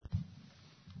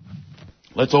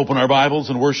Let's open our Bibles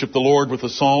and worship the Lord with a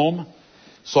psalm.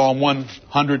 Psalm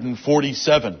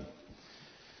 147.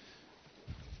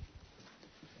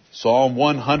 Psalm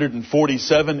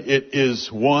 147, it is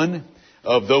one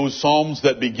of those psalms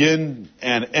that begin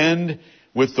and end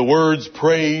with the words,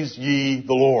 "Praise ye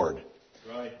the Lord."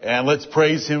 Right. And let's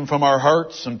praise Him from our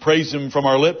hearts and praise Him from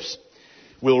our lips.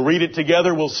 We'll read it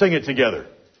together, we'll sing it together.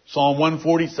 Psalm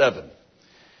 147.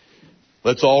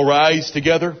 Let's all rise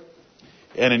together.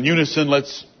 And in unison,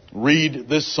 let's read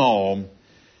this psalm,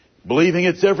 believing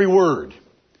it's every word,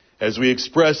 as we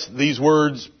express these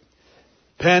words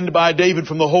penned by David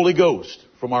from the Holy Ghost,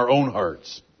 from our own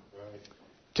hearts. Right.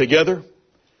 Together,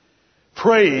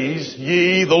 praise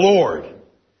ye the Lord,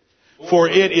 for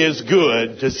it is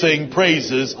good to sing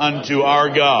praises unto our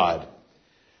God,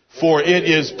 for it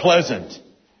is pleasant,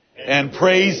 and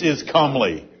praise is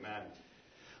comely.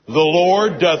 The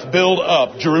Lord doth build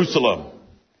up Jerusalem.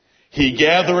 He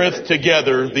gathereth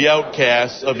together the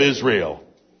outcasts of Israel.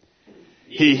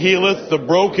 He healeth the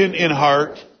broken in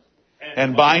heart,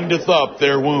 and bindeth up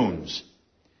their wounds.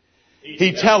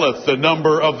 He telleth the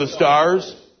number of the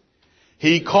stars.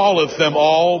 He calleth them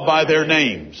all by their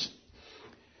names.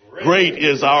 Great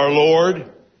is our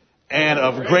Lord, and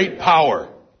of great power.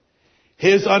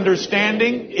 His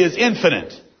understanding is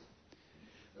infinite.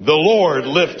 The Lord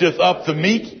lifteth up the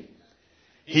meek.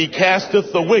 He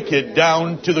casteth the wicked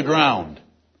down to the ground.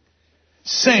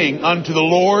 Sing unto the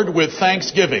Lord with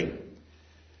thanksgiving.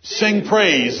 Sing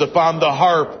praise upon the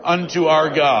harp unto our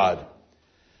God,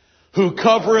 who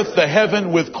covereth the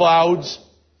heaven with clouds,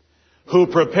 who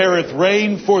prepareth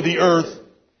rain for the earth,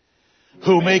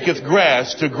 who maketh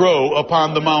grass to grow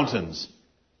upon the mountains.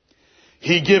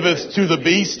 He giveth to the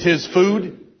beast his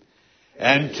food,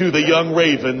 and to the young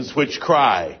ravens which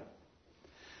cry.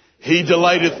 He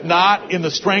delighteth not in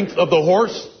the strength of the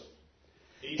horse.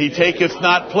 He taketh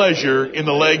not pleasure in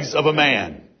the legs of a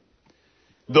man.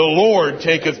 The Lord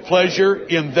taketh pleasure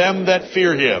in them that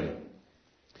fear Him,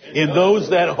 in those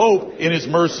that hope in His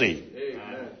mercy.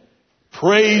 Amen.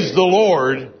 Praise the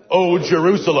Lord, O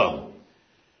Jerusalem.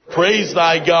 Praise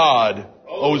thy God,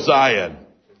 O Zion.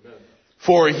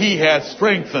 For He hath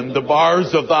strengthened the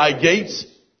bars of thy gates.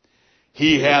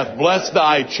 He hath blessed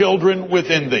thy children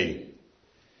within thee.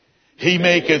 He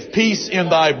maketh peace in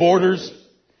thy borders,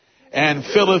 and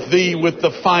filleth thee with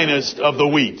the finest of the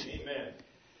wheat. Amen.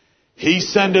 He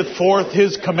sendeth forth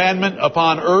His commandment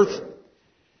upon earth.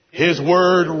 His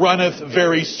word runneth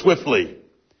very swiftly.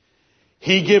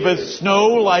 He giveth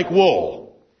snow like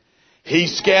wool. He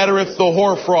scattereth the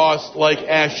hoarfrost like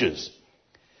ashes.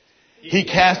 He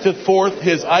casteth forth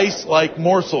His ice like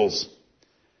morsels.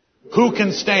 Who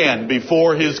can stand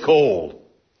before His cold?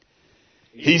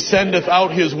 He sendeth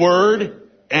out His word,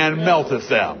 and melteth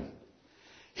them.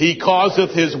 He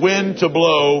causeth His wind to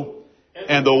blow,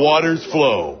 and the waters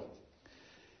flow.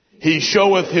 He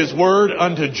showeth His word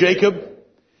unto Jacob,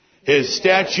 His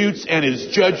statutes and His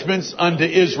judgments unto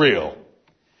Israel.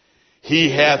 He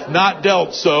hath not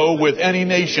dealt so with any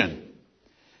nation.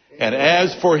 And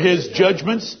as for His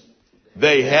judgments,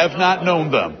 they have not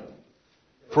known them.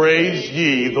 Praise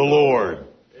ye the Lord.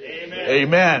 Amen.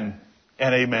 Amen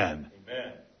and amen.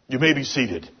 You may be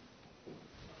seated.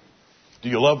 Do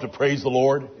you love to praise the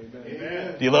Lord?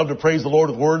 Amen. Do you love to praise the Lord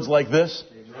with words like this?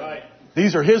 Right.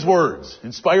 These are His words,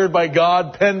 inspired by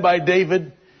God, penned by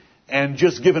David, and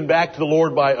just given back to the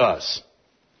Lord by us.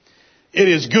 It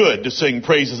is good to sing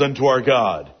praises unto our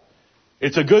God.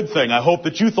 It's a good thing. I hope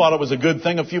that you thought it was a good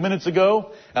thing a few minutes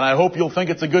ago, and I hope you'll think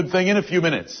it's a good thing in a few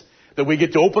minutes, that we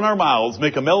get to open our mouths,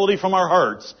 make a melody from our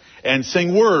hearts, and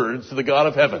sing words to the God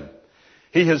of heaven.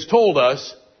 He has told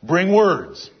us, bring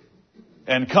words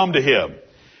and come to Him.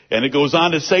 And it goes on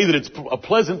to say that it's a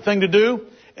pleasant thing to do,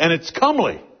 and it's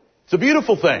comely. It's a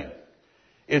beautiful thing.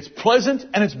 It's pleasant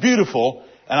and it's beautiful,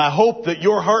 and I hope that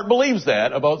your heart believes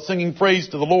that about singing praise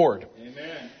to the Lord.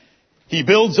 Amen. He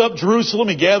builds up Jerusalem.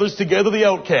 He gathers together the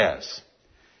outcasts.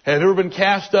 Have you ever been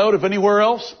cast out of anywhere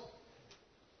else?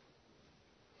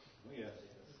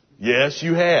 Yes,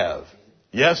 you have.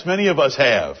 Yes, many of us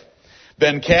have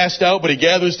been cast out, but He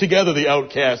gathers together the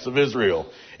outcasts of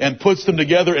Israel and puts them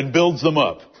together and builds them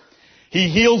up. He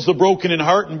heals the broken in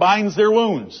heart and binds their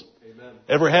wounds. Amen.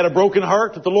 Ever had a broken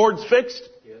heart that the Lord's fixed?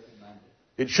 Yes.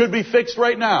 It should be fixed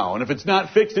right now. And if it's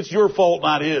not fixed, it's your fault,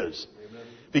 not His. Amen.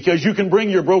 Because you can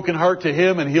bring your broken heart to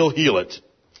Him and He'll heal it.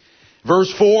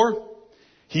 Verse 4,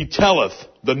 He telleth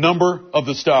the number of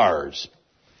the stars.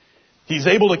 He's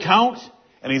able to count,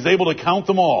 and He's able to count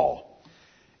them all.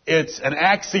 It's an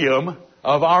axiom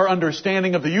of our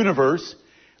understanding of the universe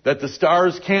that the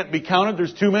stars can't be counted.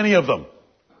 There's too many of them.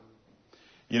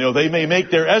 You know, they may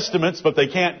make their estimates, but they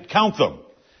can't count them.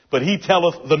 But he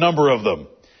telleth the number of them.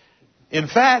 In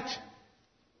fact,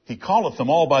 he calleth them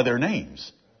all by their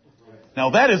names.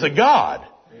 Now that is a God,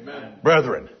 amen,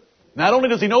 brethren. Not only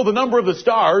does he know the number of the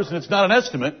stars, and it's not an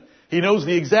estimate, he knows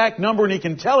the exact number and he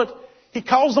can tell it. He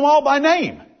calls them all by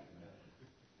name.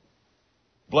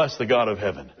 Bless the God of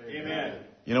heaven. Amen.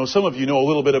 You know, some of you know a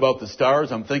little bit about the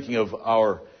stars. I'm thinking of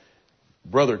our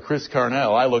brother Chris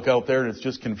Carnell. I look out there and it's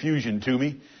just confusion to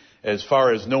me as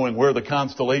far as knowing where the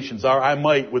constellations are. I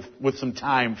might, with some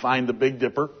time, find the Big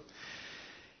Dipper.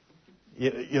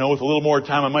 You know, with a little more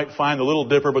time, I might find the Little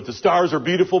Dipper. But the stars are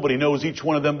beautiful, but he knows each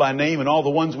one of them by name. And all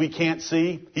the ones we can't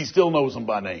see, he still knows them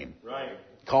by name. Right.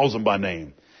 Calls them by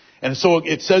name. And so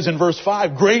it says in verse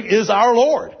 5, great is our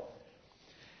Lord,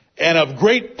 and of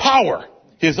great power.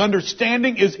 His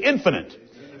understanding is infinite.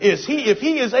 If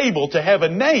he is able to have a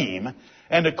name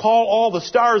and to call all the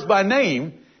stars by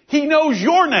name, he knows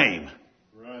your name.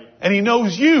 Right. And he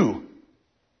knows you.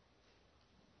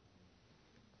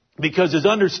 Because his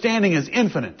understanding is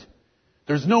infinite.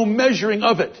 There's no measuring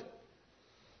of it.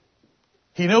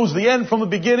 He knows the end from the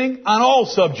beginning on all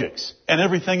subjects and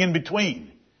everything in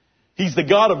between. He's the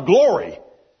God of glory.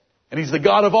 And he's the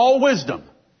God of all wisdom.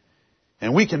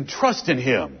 And we can trust in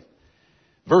him.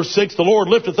 Verse 6, the Lord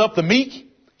lifteth up the meek.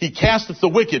 He casteth the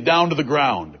wicked down to the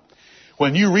ground.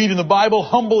 When you read in the Bible,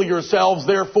 humble yourselves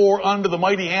therefore under the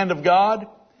mighty hand of God,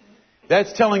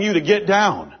 that's telling you to get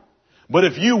down. But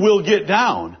if you will get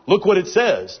down, look what it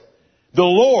says. The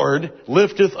Lord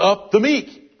lifteth up the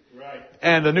meek. Right.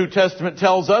 And the New Testament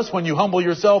tells us when you humble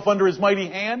yourself under his mighty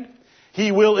hand,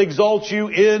 he will exalt you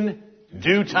in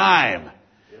due time.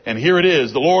 And here it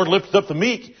is. The Lord lifteth up the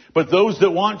meek, but those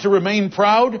that want to remain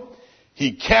proud,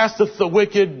 he casteth the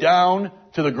wicked down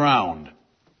to the ground.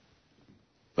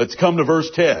 Let's come to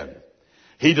verse 10.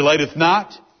 He delighteth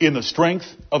not in the strength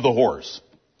of the horse.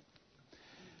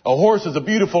 A horse is a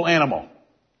beautiful animal.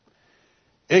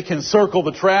 It can circle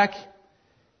the track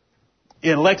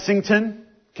in Lexington,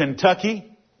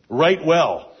 Kentucky, right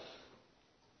well.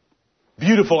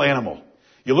 Beautiful animal.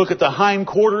 You look at the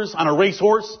hindquarters on a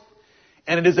racehorse,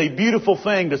 and it is a beautiful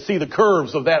thing to see the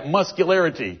curves of that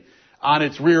muscularity on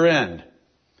its rear end.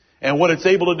 And what it's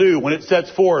able to do when it sets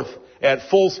forth at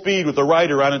full speed with the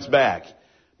rider on its back.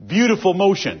 Beautiful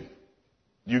motion.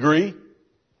 Do you agree?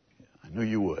 I knew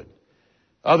you would.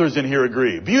 Others in here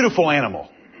agree. Beautiful animal.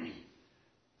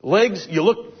 Legs, you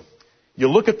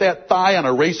look at that thigh on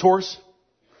a racehorse,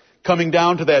 coming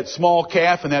down to that small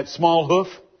calf and that small hoof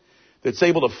that's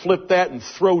able to flip that and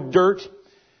throw dirt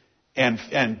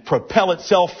and propel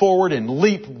itself forward and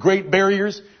leap great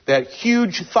barriers. That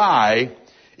huge thigh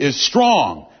is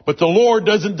strong, but the Lord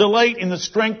doesn't delight in the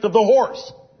strength of the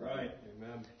horse. Right.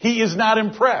 Amen. He is not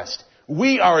impressed.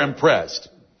 We are impressed.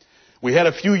 We had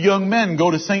a few young men go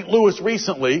to St. Louis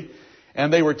recently,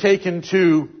 and they were taken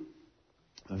to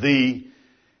the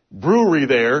brewery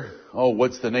there. Oh,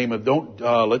 what's the name of,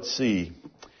 let's see.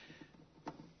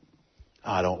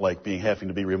 I don't like having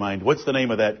to be reminded. What's the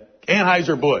name of that?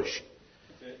 Anheuser-Busch.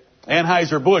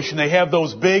 Anheuser-Busch, and they have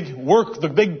those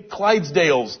the big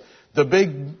Clydesdales, the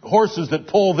big horses that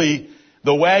pull the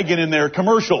wagon in their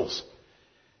commercials.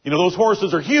 You know, those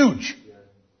horses are huge.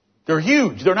 They're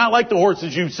huge. They're not like the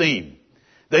horses you've seen.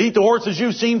 They eat the horses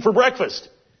you've seen for breakfast.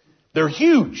 They're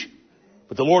huge.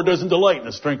 But the Lord doesn't delight in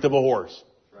the strength of a horse.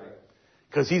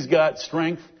 Because he's got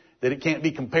strength that it can't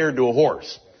be compared to a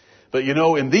horse. But you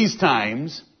know, in these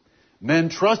times, men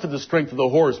trusted the strength of the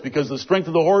horse because the strength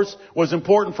of the horse was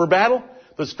important for battle.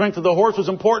 The strength of the horse was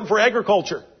important for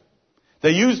agriculture.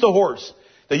 They used the horse.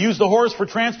 They used the horse for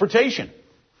transportation.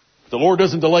 The Lord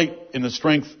doesn't delight in the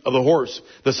strength of the horse.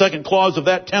 The second clause of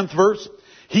that 10th verse,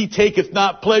 he taketh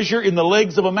not pleasure in the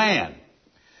legs of a man.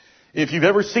 If you've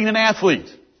ever seen an athlete,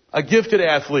 a gifted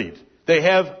athlete, they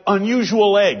have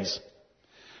unusual legs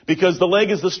because the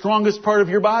leg is the strongest part of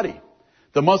your body.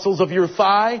 The muscles of your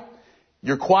thigh,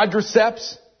 your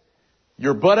quadriceps,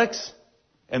 your buttocks,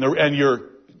 and your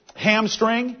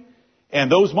hamstring,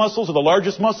 and those muscles are the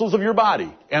largest muscles of your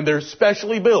body, and they're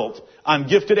specially built on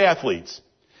gifted athletes.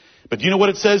 But do you know what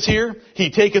it says here?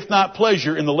 He taketh not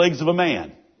pleasure in the legs of a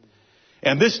man.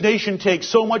 And this nation takes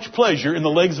so much pleasure in the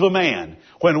legs of a man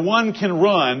when one can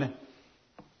run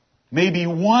maybe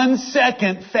 1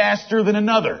 second faster than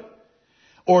another,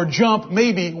 or jump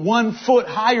maybe 1 foot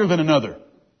higher than another.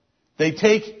 They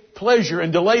take pleasure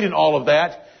and delight in all of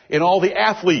that, in all the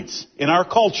athletes in our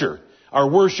culture are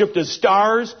worshipped as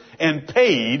stars and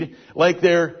paid like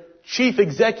they're chief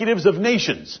executives of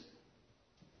nations.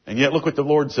 And yet look what the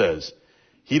Lord says.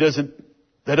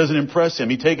 That doesn't impress him.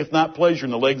 He taketh not pleasure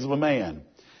in the legs of a man.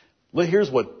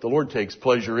 Here's what the Lord takes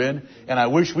pleasure in, and I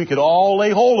wish we could all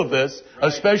lay hold of this,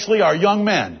 especially our young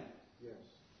men.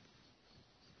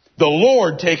 The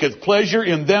Lord taketh pleasure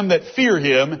in them that fear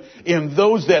Him, in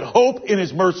those that hope in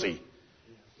His mercy.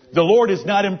 The Lord is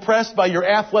not impressed by your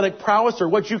athletic prowess or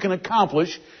what you can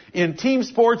accomplish in team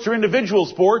sports or individual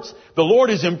sports. The Lord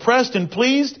is impressed and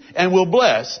pleased and will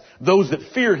bless those that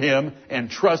fear Him and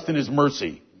trust in His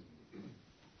mercy.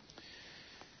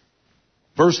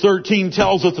 Verse 13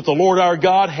 tells us that the Lord our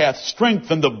God hath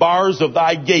strengthened the bars of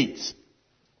thy gates.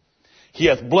 He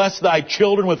hath blessed thy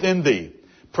children within thee.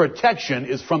 Protection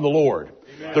is from the Lord.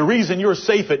 Amen. The reason you're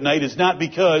safe at night is not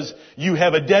because you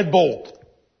have a deadbolt.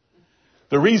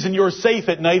 The reason you're safe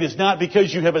at night is not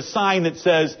because you have a sign that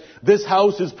says, this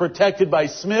house is protected by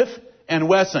Smith and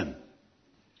Wesson.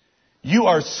 You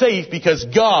are safe because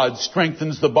God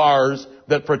strengthens the bars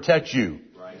that protect you.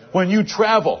 Right. When you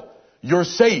travel, you're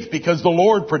safe because the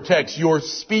Lord protects your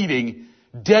speeding,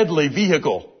 deadly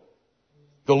vehicle.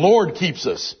 The Lord keeps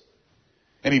us.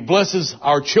 And He blesses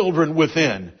our children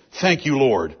within. Thank you,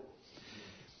 Lord.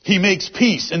 He makes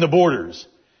peace in the borders.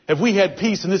 Have we had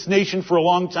peace in this nation for a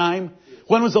long time?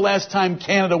 When was the last time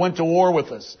Canada went to war with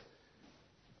us?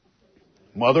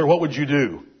 Mother, what would you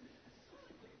do?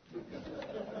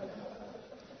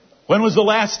 When was the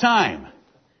last time?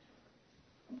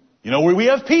 You know, we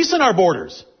have peace in our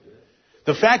borders.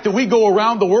 The fact that we go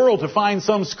around the world to find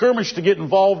some skirmish to get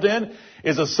involved in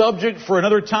is a subject for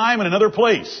another time and another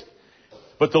place.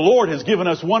 But the Lord has given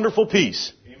us wonderful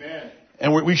peace. Amen.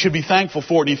 And we should be thankful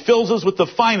for it. He fills us with the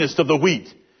finest of the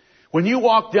wheat. When you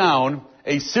walk down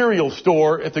a cereal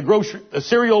store at a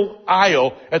cereal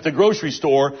aisle at the grocery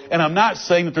store, and I'm not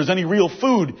saying that there's any real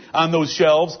food on those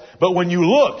shelves, but when you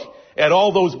look at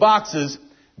all those boxes,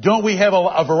 don't we have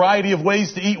a variety of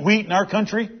ways to eat wheat in our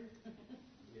country?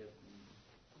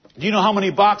 Do you know how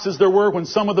many boxes there were when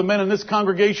some of the men in this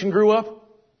congregation grew up?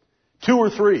 2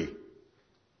 or 3.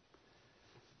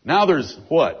 Now there's,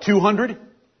 200?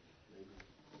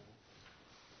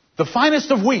 The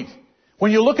finest of wheat.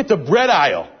 When you look at the bread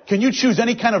aisle, can you choose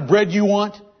any kind of bread you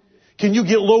want? Can you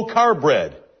get low-carb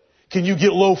bread? Can you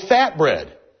get low-fat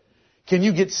bread? Can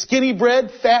you get skinny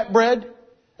bread, fat bread,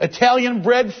 Italian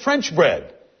bread, French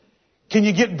bread? Can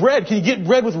you get bread? Can you get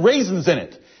bread with raisins in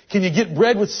it? Can you get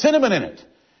bread with cinnamon in it?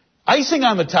 Icing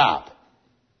on the top.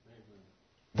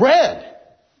 Bread.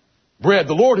 Bread.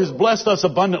 The Lord has blessed us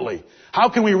abundantly. How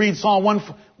can we read Psalm 1?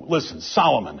 Listen,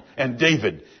 Solomon and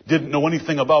David didn't know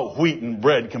anything about wheat and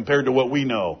bread compared to what we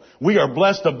know. We are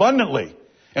blessed abundantly.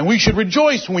 And we should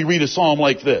rejoice when we read a psalm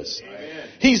like this. Amen.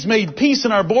 He's made peace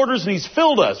in our borders and He's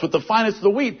filled us with the finest of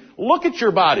the wheat. Look at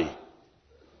your body.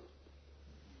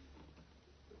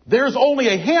 There's only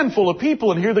a handful of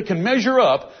people in here that can measure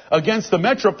up against the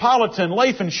metropolitan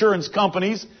life insurance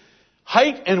companies'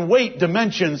 height and weight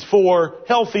dimensions for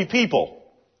healthy people.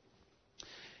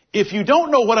 If you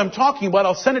don't know what I'm talking about,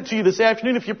 I'll send it to you this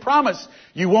afternoon if you promise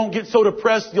you won't get so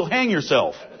depressed you'll hang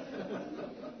yourself.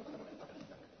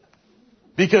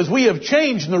 Because we have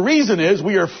changed, and the reason is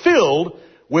we are filled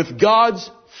with God's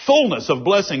fullness of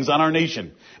blessings on our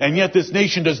nation. And yet this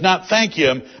nation does not thank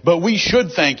Him, but we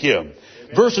should thank Him.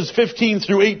 Amen. Verses 15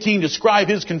 through 18 describe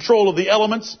His control of the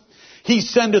elements. He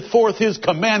sendeth forth His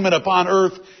commandment upon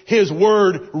earth. His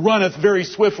word runneth very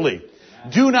swiftly.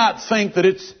 Do not think that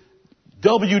it's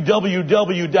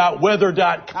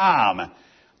www.weather.com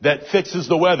that fixes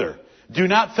the weather. Do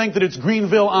not think that it's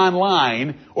Greenville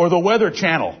Online or the Weather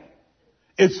Channel.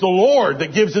 It's the Lord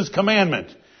that gives His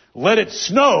commandment. Let it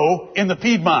snow in the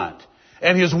Piedmont.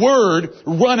 And His word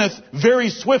runneth very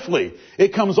swiftly.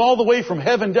 It comes all the way from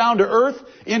heaven down to earth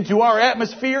into our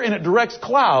atmosphere, and it directs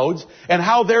clouds and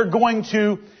how they're going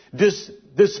to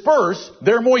disperse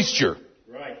their moisture.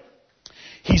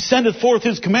 He sendeth forth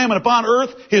His commandment upon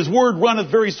earth. His word runneth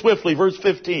very swiftly. Verse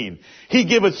 15. He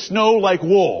giveth snow like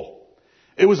wool.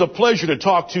 It was a pleasure to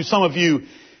talk to some of you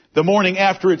the morning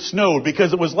after it snowed,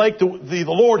 because it was like the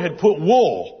Lord had put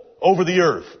wool over the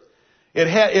earth. It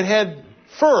had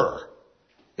fur.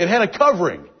 It had a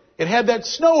covering. It had that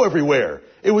snow everywhere.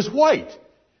 It was white.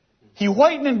 He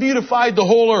whitened and beautified the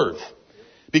whole earth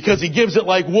because He gives it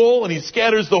like wool, and He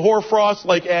scatters the hoarfrost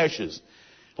like ashes.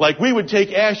 Like we would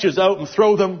take ashes out and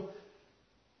throw them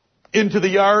into the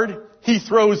yard, He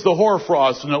throws the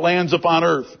hoarfrost and it lands upon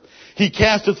earth. He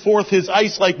casteth forth His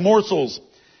ice like morsels,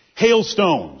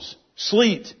 hailstones,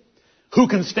 sleet. Who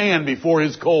can stand before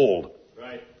His cold?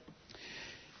 Right.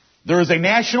 There is a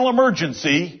national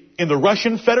emergency in the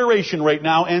Russian Federation right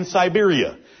now and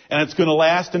Siberia, and it's going to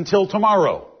last until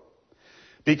tomorrow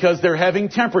because they're having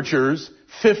temperatures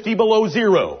 50 below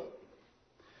zero.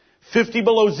 50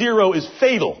 below zero is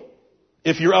fatal.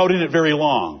 if you're out in it very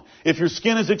long. If your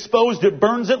skin is exposed, it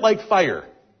burns it like fire.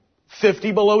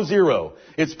 50 below zero.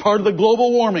 It's part of the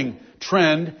global warming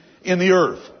trend in the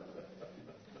earth.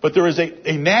 But there is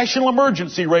a national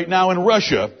emergency right now in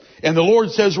Russia, and the Lord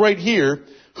says right here,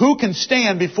 who can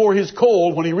stand before His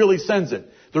cold when He really sends it?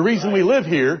 The reason we live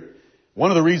here, one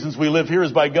of the reasons we live here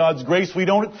is by God's grace we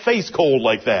don't face cold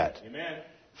like that. Amen.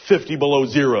 50 below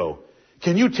zero.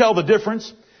 Can you tell the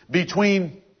difference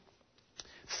between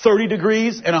 30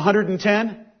 degrees and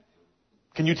 110?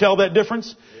 Can you tell that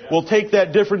difference? Yeah. We'll take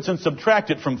that difference and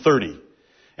subtract it from 30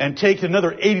 and take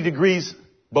another 80 degrees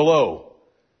below.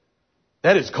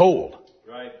 That is cold.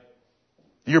 Right.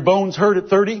 Your bones hurt at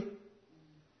 30?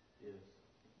 Yes.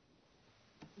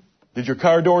 Did your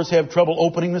car doors have trouble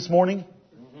opening this morning?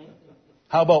 Mm-hmm.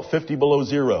 How about 50 below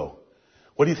zero?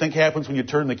 What do you think happens when you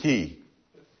turn the key?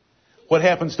 What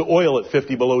happens to oil at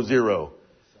 50 below zero?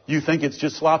 You think it's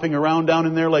just slopping around down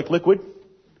in there like liquid?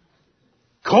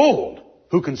 Cold.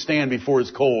 Who can stand before His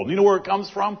cold? You know where it comes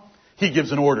from? He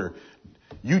gives an order.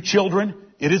 You children,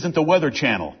 it isn't the Weather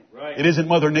Channel. Right. It isn't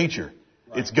Mother Nature.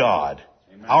 Right. It's God.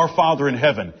 Amen. Our Father in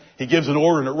heaven. He gives an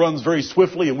order and it runs very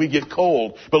swiftly and we get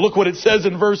cold. But look what it says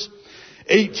in verse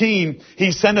 18.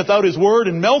 He sendeth out His word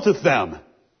and melteth them.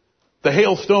 The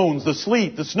hailstones, the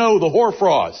sleet, the snow, the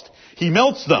hoarfrost. He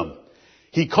melts them.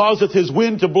 He causeth His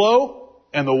wind to blow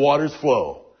and the waters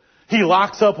flow. He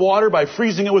locks up water by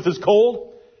freezing it with His cold.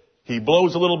 He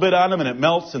blows a little bit on them and it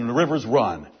melts and the rivers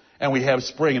run. And we have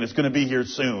spring and it's going to be here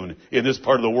soon in this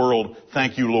part of the world.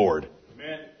 Thank you, Lord.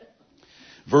 Amen.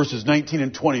 Verses 19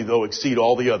 and 20, though, exceed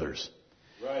all the others.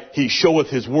 Right. He showeth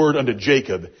His word unto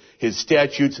Jacob, His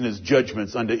statutes and His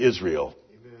judgments unto Israel.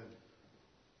 Amen.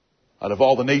 Out of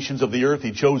all the nations of the earth,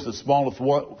 He chose the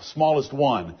smallest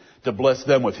one to bless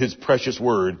them with His precious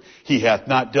word. He hath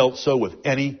not dealt so with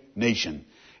any nation.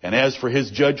 And as for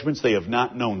His judgments, they have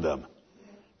not known them.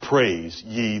 Praise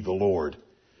ye the Lord.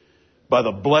 By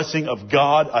the blessing of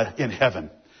God in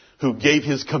heaven, who gave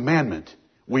His commandment,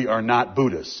 we are not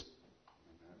Buddhists.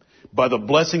 By the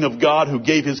blessing of God who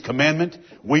gave His commandment,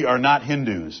 we are not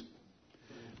Hindus.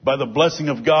 By the blessing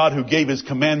of God who gave His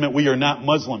commandment, we are not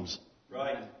Muslims.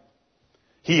 Right.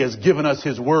 He has given us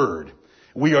His word.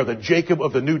 We are the Jacob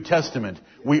of the New Testament.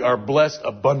 We are blessed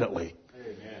abundantly.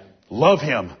 Amen. Love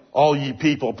Him, all ye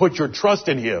people. Put your trust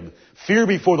in Him. Fear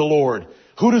before the Lord.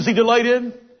 Who does He delight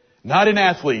in? Not in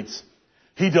athletes.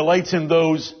 He delights in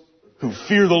those who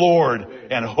fear the Lord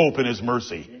and hope in His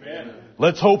mercy. Amen.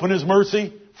 Let's hope in His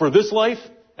mercy for this life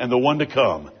and the one to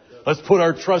come. Let's put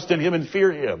our trust in Him and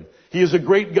fear Him. He is a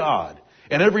great God.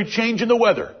 And every change in the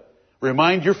weather,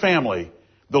 remind your family,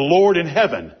 the Lord in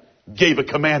heaven gave a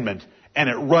commandment and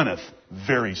it runneth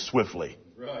very swiftly.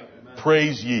 Right.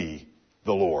 Praise ye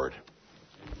the Lord.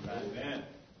 Amen.